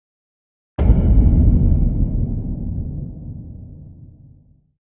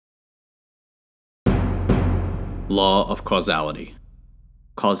Law of Causality.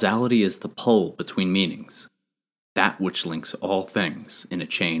 Causality is the pull between meanings, that which links all things in a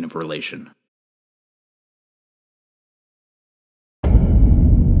chain of relation.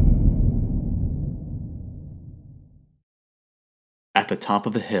 At the top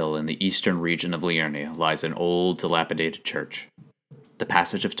of a hill in the eastern region of Liurnia lies an old, dilapidated church. The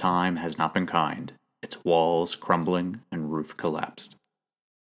passage of time has not been kind, its walls crumbling and roof collapsed.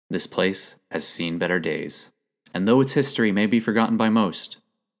 This place has seen better days, and though its history may be forgotten by most,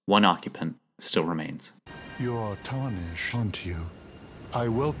 one occupant still remains. You are tarnished, aren't you? I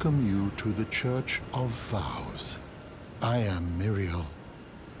welcome you to the Church of Vows. I am Miriel,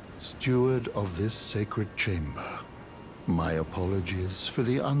 steward of this sacred chamber. My apologies for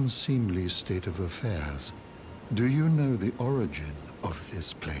the unseemly state of affairs. Do you know the origin of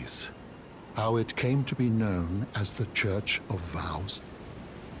this place? How it came to be known as the Church of Vows?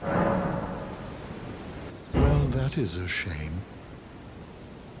 Well, that is a shame.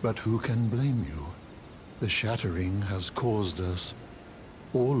 But who can blame you? The shattering has caused us,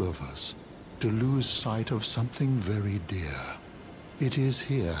 all of us, to lose sight of something very dear. It is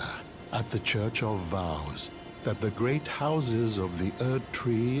here, at the Church of Vows, that the great houses of the Erd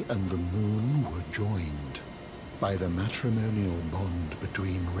Tree and the Moon were joined by the matrimonial bond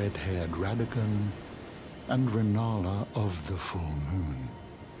between red-haired Radagon and Rennala of the Full Moon.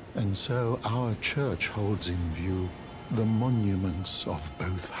 And so our church holds in view the monuments of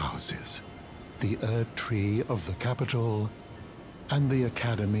both houses, the Erd Tree of the capital and the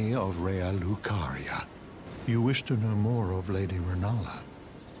Academy of Lucaria. You wish to know more of Lady Rennala?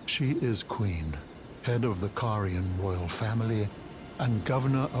 She is Queen, head of the Carian royal family, and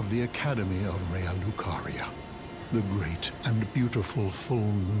governor of the Academy of Lucaria, the great and beautiful full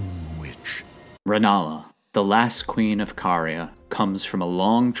moon witch. Rennala, the last queen of Caria, comes from a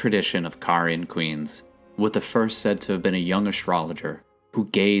long tradition of Carian queens, with the first said to have been a young astrologer who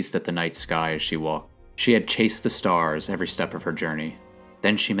gazed at the night sky as she walked. She had chased the stars every step of her journey.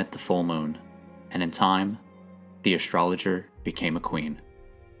 Then she met the full moon, and in time, the astrologer became a queen.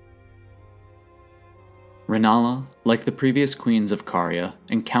 Rennala, like the previous queens of Caria,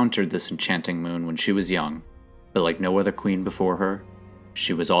 encountered this enchanting moon when she was young, but like no other queen before her,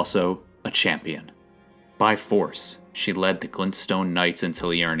 she was also a champion. By force, she led the Glintstone Knights into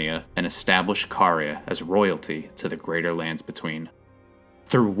Liurnia and established Caria as royalty to the greater lands between.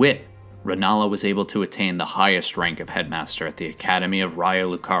 Through wit, Rennala was able to attain the highest rank of headmaster at the Academy of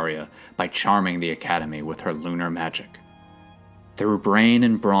Lucaria by charming the academy with her lunar magic. Through brain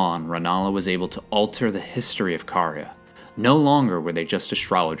and brawn, Rennala was able to alter the history of Caria. No longer were they just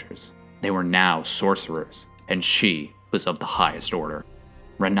astrologers, they were now sorcerers, and she was of the highest order.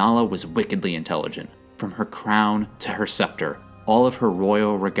 Rennala was wickedly intelligent. From her crown to her scepter, all of her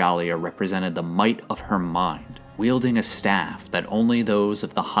royal regalia represented the might of her mind, wielding a staff that only those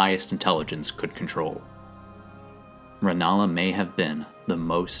of the highest intelligence could control. Rennala may have been the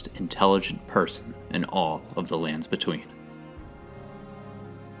most intelligent person in all of the lands between.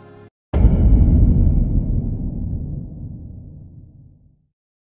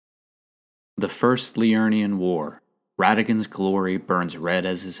 The First Liurnian War. Radagon's glory burns red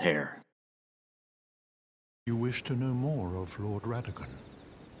as his hair. You wish to know more of Lord Radagon?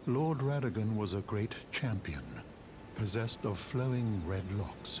 Lord Radagon was a great champion, possessed of flowing red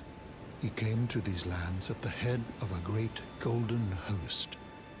locks. He came to these lands at the head of a great golden host,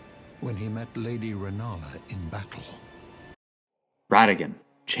 when he met Lady Rennala in battle. Radagon,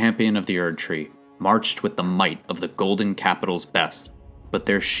 champion of the Erd Tree, marched with the might of the Golden Capital's best, but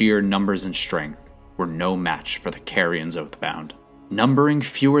their sheer numbers and strength were no match for the Carians Oathbound. Numbering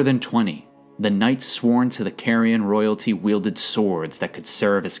fewer than 20, the knights sworn to the Carian royalty wielded swords that could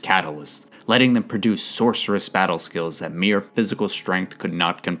serve as catalysts, letting them produce sorcerous battle skills that mere physical strength could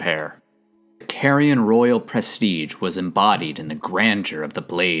not compare. The Carian royal prestige was embodied in the grandeur of the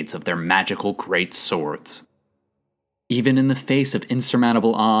blades of their magical great swords. Even in the face of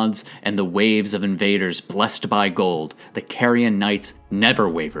insurmountable odds and the waves of invaders blessed by gold, the Carian knights never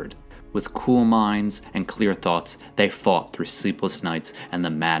wavered. With cool minds and clear thoughts, they fought through sleepless nights and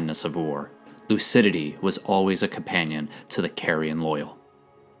the madness of war. Lucidity was always a companion to the Carian loyal.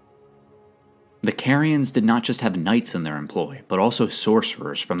 The Carians did not just have knights in their employ, but also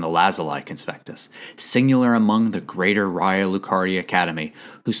sorcerers from the Lazuli Conspectus, singular among the greater Lucaria Academy,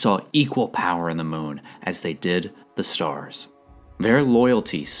 who saw equal power in the moon as they did the stars. Their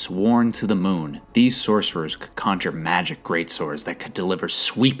loyalty sworn to the moon, these sorcerers could conjure magic greatswords that could deliver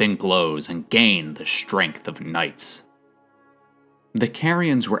sweeping blows and gain the strength of knights. The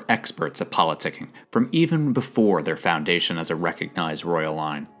Carians were experts at politicking from even before their foundation as a recognized royal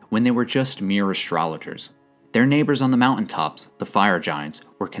line, when they were just mere astrologers. Their neighbors on the mountaintops, the fire giants,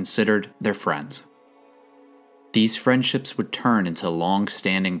 were considered their friends. These friendships would turn into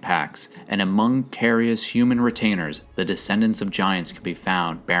long-standing pacts, and among Caria's human retainers, the descendants of giants could be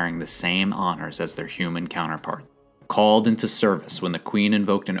found bearing the same honors as their human counterparts. Called into service when the queen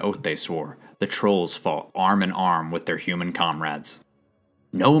invoked an oath they swore, the trolls fought arm in arm with their human comrades.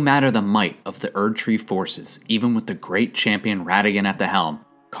 No matter the might of the Erdtree forces, even with the great champion Radagon at the helm,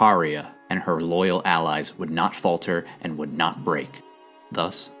 Caria and her loyal allies would not falter and would not break.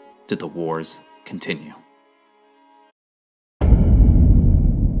 Thus did the wars continue.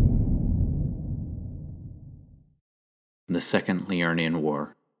 The Second Liurnian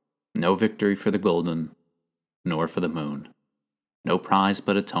War. No victory for the Golden, nor for the Moon. No prize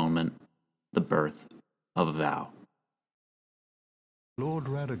but atonement, the birth of a vow. Lord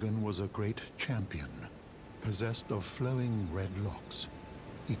Radagon was a great champion, possessed of flowing red locks.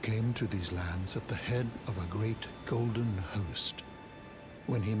 He came to these lands at the head of a great golden host.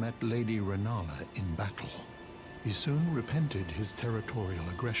 When he met Lady Rennala in battle, he soon repented his territorial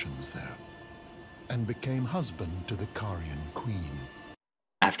aggressions there, and became husband to the Carian queen.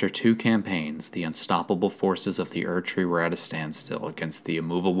 After 2 campaigns, the unstoppable forces of the Erdtree were at a standstill against the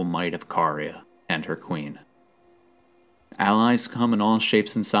immovable might of Caria and her queen. Allies come in all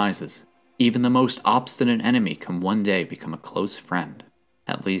shapes and sizes. Even the most obstinate enemy can one day become a close friend.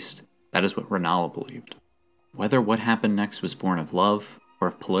 At least, that is what Rennala believed. Whether what happened next was born of love or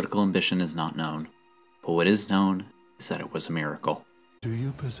of political ambition is not known, but what is known is that it was a miracle. Do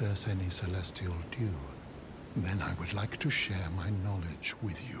you possess any celestial dew? Then I would like to share my knowledge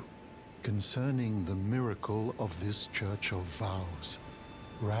with you. Concerning the miracle of this Church of Vows,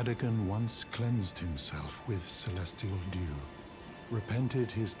 Radagon once cleansed himself with celestial dew, repented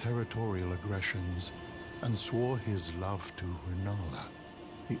his territorial aggressions, and swore his love to Rennala.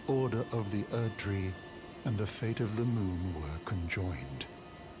 The order of the Erdtree and the fate of the moon were conjoined,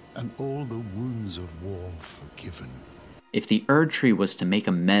 and all the wounds of war forgiven. If the Erdtree was to make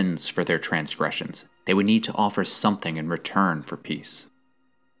amends for their transgressions, they would need to offer something in return for peace.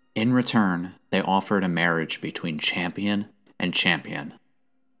 In return, they offered a marriage between champion and champion.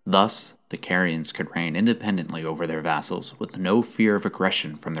 Thus, the Carians could reign independently over their vassals with no fear of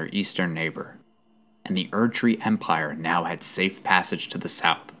aggression from their eastern neighbor. And the Erdtree Empire now had safe passage to the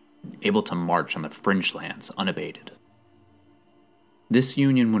south, able to march on the fringe lands unabated. This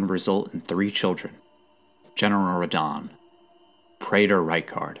union would result in 3 children: General Radahn, Praetor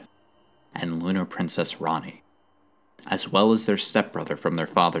Rykard, and Lunar Princess Ranni, as well as their stepbrother from their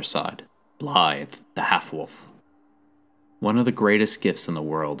father's side, Blaidd the Half-Wolf. One of the greatest gifts in the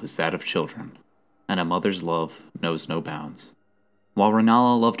world is that of children, and a mother's love knows no bounds. While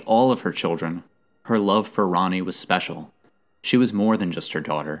Rennala loved all of her children, her love for Ranni was special. She was more than just her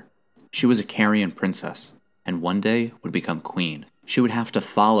daughter. She was a Carian princess, and one day would become queen. She would have to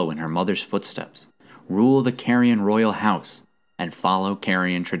follow in her mother's footsteps, rule the Carian royal house, and follow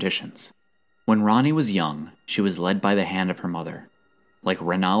Carian traditions. When Ranni was young, she was led by the hand of her mother, like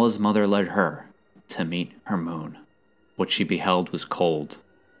Rennala's mother led her, to meet her moon. What she beheld was cold,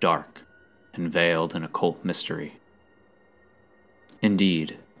 dark, and veiled in occult mystery.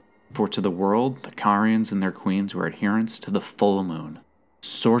 Indeed, for to the world, the Carians and their queens were adherents to the full moon.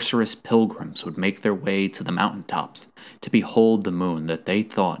 Sorcerous pilgrims would make their way to the mountaintops to behold the moon that they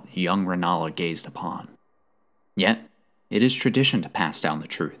thought young Rennala gazed upon. Yet, it is tradition to pass down the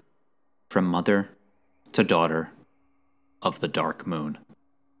truth, from mother to daughter of the dark moon.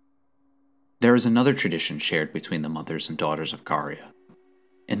 There is another tradition shared between the mothers and daughters of Caria.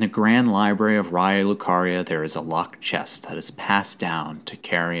 In the Grand Library of Raya Lucaria, there is a locked chest that is passed down to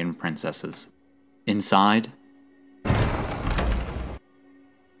Carian princesses. Inside,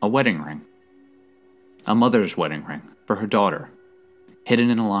 a wedding ring. A mother's wedding ring for her daughter, hidden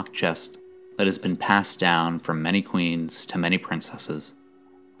in a locked chest that has been passed down from many queens to many princesses,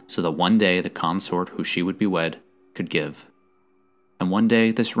 so that one day the consort who she would be wed could give. And one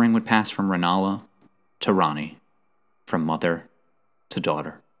day this ring would pass from Rennala to Ranni, from mother to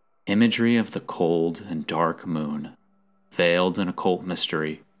daughter. Imagery of the cold and dark moon, veiled in occult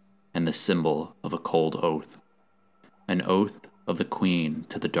mystery, and the symbol of a cold oath. An oath of the queen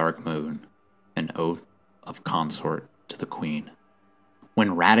to the dark moon, an oath of consort to the queen.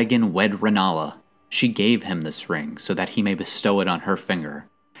 When Radagon wed Rennala, she gave him this ring so that he may bestow it on her finger,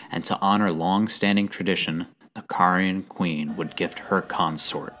 and to honor long-standing tradition, the Carian queen would gift her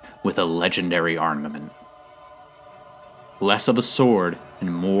consort with a legendary armament. Less of a sword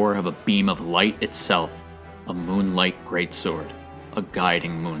and more of a beam of light itself, a moonlight greatsword, a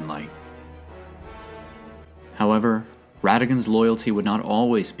guiding moonlight. However, Radagon's loyalty would not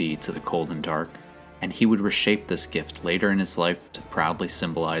always be to the cold and dark. and he would reshape this gift later in his life to proudly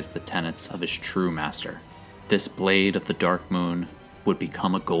symbolize the tenets of his true master. This blade of the Dark Moon would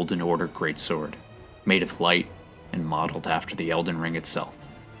become a Golden Order greatsword, made of light and modeled after the Elden Ring itself.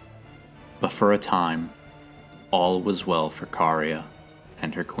 But for a time, all was well for Caria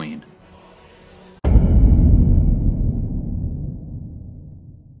and her queen.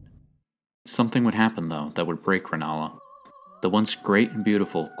 Something would happen, though, that would break Rennala. The once great and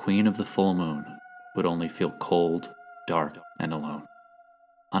beautiful Queen of the Full Moon would only feel cold, dark, and alone.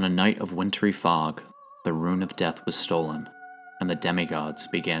 On a night of wintry fog, the rune of death was stolen, and the demigods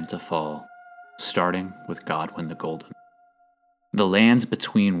began to fall, starting with Godwyn the Golden. The lands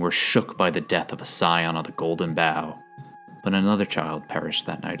between were shook by the death of a scion of the Golden Bough, but another child perished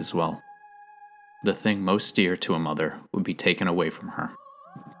that night as well. The thing most dear to a mother would be taken away from her.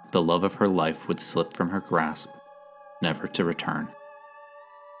 The love of her life would slip from her grasp, never to return.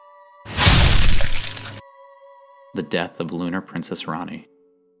 The death of Lunar Princess Ranni.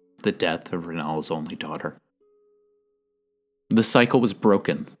 The death of Rennala's only daughter. The cycle was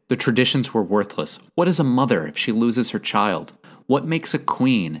broken. The traditions were worthless. What is a mother if she loses her child? What makes a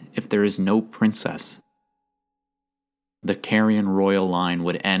queen if there is no princess? The Carian royal line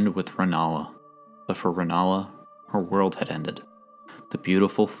would end with Rennala, but for Rennala, her world had ended. The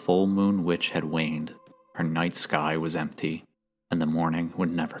beautiful full moon witch had waned, her night sky was empty, and the morning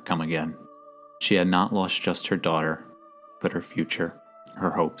would never come again. She had not lost just her daughter, but her future,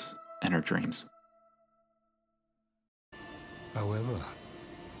 her hopes, and her dreams. However,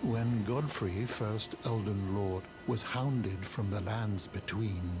 when Godfrey, first Elden Lord, was hounded from the lands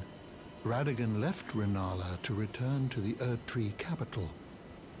between, Radagon left Rennala to return to the Erdtree capital,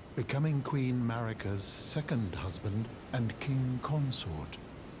 becoming Queen Marika's second husband and king consort,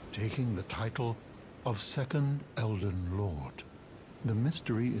 taking the title of Second Elden Lord. The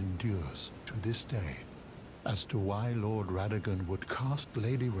mystery endures to this day as to why Lord Radagon would cast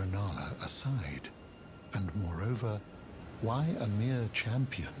Lady Rennala aside, and moreover, why a mere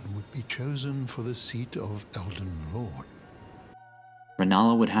champion would be chosen for the seat of Elden Lord.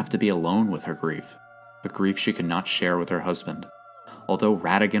 Rennala would have to be alone with her grief, a grief she could not share with her husband. Although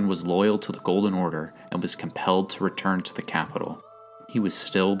Radagon was loyal to the Golden Order and was compelled to return to the capital, he was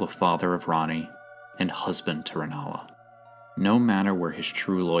still the father of Ranni and husband to Rennala. No matter where his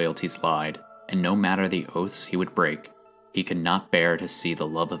true loyalties lied, and no matter the oaths he would break, he could not bear to see the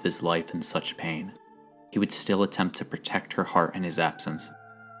love of his life in such pain. He would still attempt to protect her heart in his absence.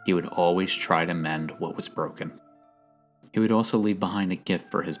 He would always try to mend what was broken. He would also leave behind a gift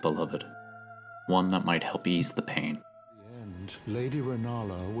for his beloved, one that might help ease the pain. In the end, Lady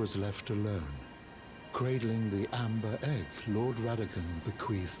Rennala was left alone, cradling the amber egg Lord Radagon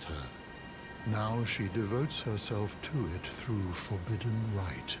bequeathed her. Now she devotes herself to it through forbidden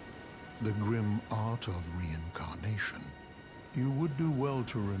rite, the grim art of reincarnation. You would do well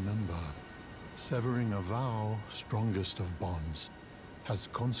to remember, severing a vow, strongest of bonds, has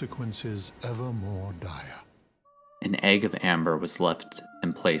consequences ever more dire. An egg of amber was left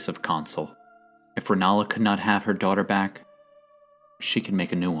in place of Consul. If Rennala could not have her daughter back, she could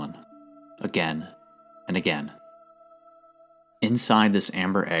make a new one, again and again. Inside this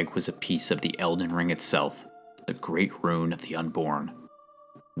amber egg was a piece of the Elden Ring itself, the great rune of the unborn.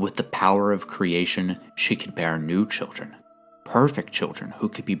 With the power of creation, she could bear new children, perfect children who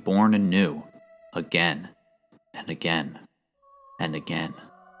could be born anew, again and again and again.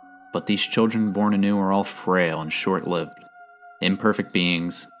 But these children born anew are all frail and short-lived, imperfect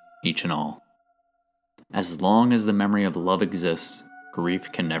beings, each and all. As long as the memory of love exists,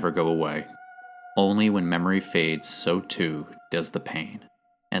 grief can never go away. Only when memory fades, so too does the pain,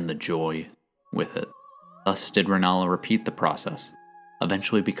 and the joy with it. Thus did Rennala repeat the process,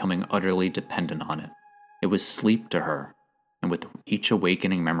 eventually becoming utterly dependent on it. It was sleep to her, and with each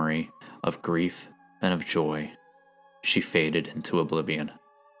awakening memory of grief and of joy, she faded into oblivion.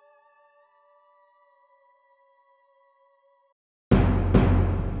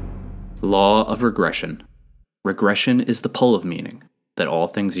 Law of regression. Regression is the pull of meaning, that all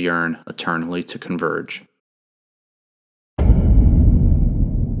things yearn eternally to converge.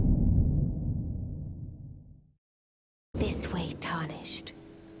 This way, Tarnished.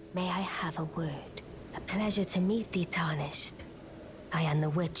 May I have a word? A pleasure to meet thee, Tarnished. I am the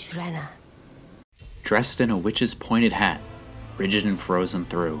witch Rennala. Dressed in a witch's pointed hat, rigid and frozen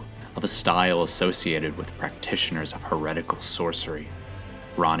through, of a style associated with practitioners of heretical sorcery,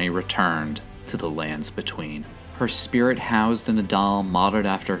 Ranni returned to the lands between. Her spirit housed in a doll modeled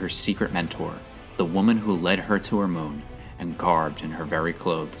after her secret mentor, the woman who led her to her moon, and garbed in her very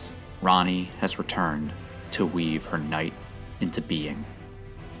clothes. Ranni has returned to weave her night into being.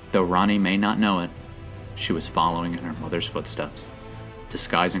 Though Ranni may not know it, She was following in her mother's footsteps,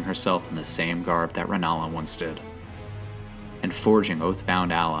 disguising herself in the same garb that Rennala once did, and forging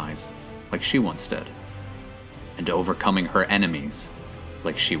oath-bound allies like she once did, and overcoming her enemies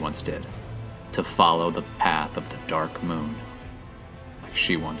like she once did, to follow the path of the Dark Moon like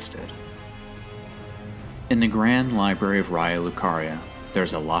she once did. In the Grand Library of Raya Lucaria,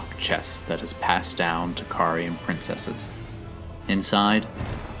 there's a locked chest that is passed down to Carian princesses. Inside,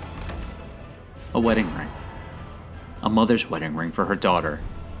 a wedding ring. A mother's wedding ring for her daughter,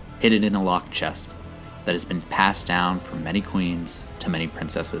 hidden in a locked chest that has been passed down from many queens to many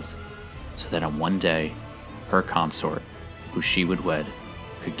princesses, so that on one day, her consort, who she would wed,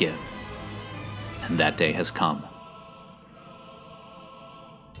 could give. And that day has come.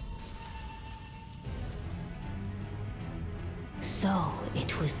 So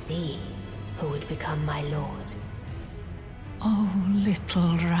it was thee who would become my lord. Oh,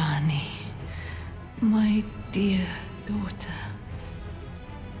 little Rani, my dear daughter,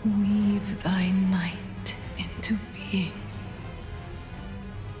 weave thy night into being.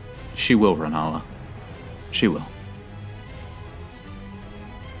 She will, Rennala. She will.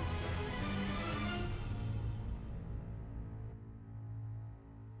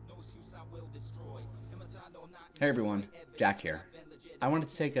 Hey everyone, Jack here. I wanted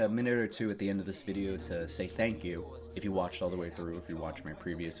to take a minute or two at the end of this video to say thank you if you watched all the way through, if you watched my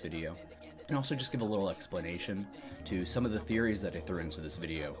previous video, and also just give a little explanation to some of the theories that I threw into this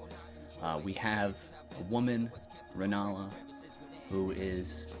video. We have a woman, Rennala, who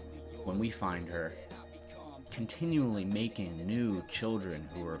is, when we find her, continually making new children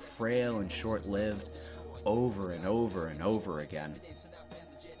who are frail and short-lived over and over and over again.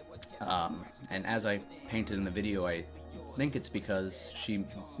 And as I painted in the video, I think it's because she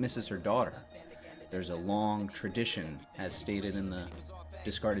misses her daughter. There's a long tradition, as stated in the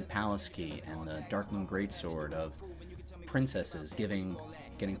Discarded Palace Key and the Darkmoon Greatsword, of princesses getting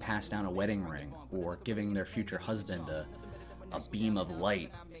passed down a wedding ring, or giving their future husband a beam of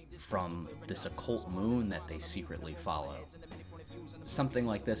light from this occult moon that they secretly follow. Something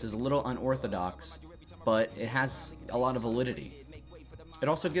like this is a little unorthodox, but it has a lot of validity. It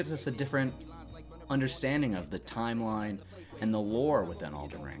also gives us a different understanding of the timeline and the lore within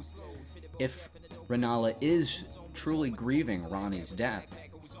Elden Ring. If Rennala is truly grieving Ranni's death,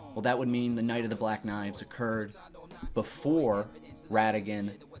 well, that would mean the Night of the Black Knives occurred before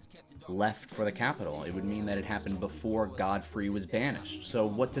Radagon left for the capital. It would mean that it happened before Godfrey was banished. So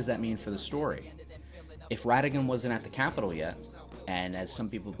what does that mean for the story? If Radagon wasn't at the capital yet, and as some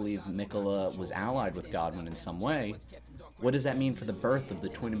people believe Miquella was allied with Godwyn in some way, what does that mean for the birth of the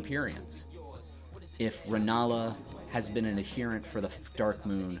Twin Empyreans? If Rennala has been an adherent for the Dark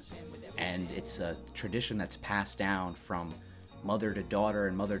Moon, and it's a tradition that's passed down from mother to daughter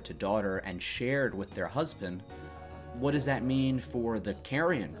and mother to daughter and shared with their husband, what does that mean for the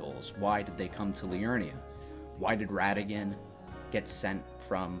Carian goals? Why did they come to Liurnia? Why did Radagon get sent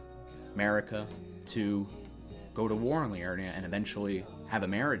from Marika to go to war on Liurnia and eventually have a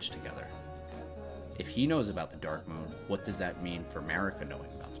marriage together? If he knows about the Dark Moon, what does that mean for Marika knowing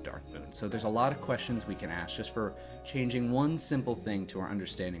about the Dark Moon? So there's a lot of questions we can ask just for changing one simple thing to our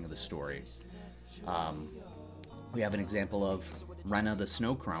understanding of the story. We have an example of Renna the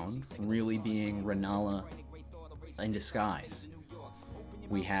Snow Crone really being Rennala in disguise.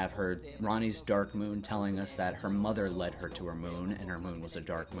 We have Ranni's Dark Moon telling us that her mother led her to her moon, and her moon was a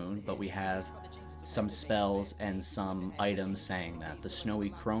dark moon, but we have some spells and some items saying that the Snowy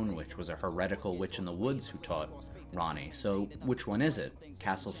Crone Witch was a heretical witch in the woods who taught Ranni. So which one is it?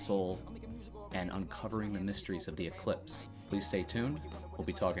 Castle Sol and uncovering the mysteries of the eclipse. Please stay tuned. We'll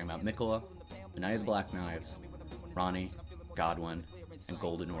be talking about Miquella, the Night of the Black Knives, Ranni, Godwyn, and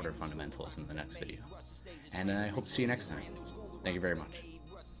Golden Order fundamentalism in the next video. And I hope to see you next time. Thank you very much.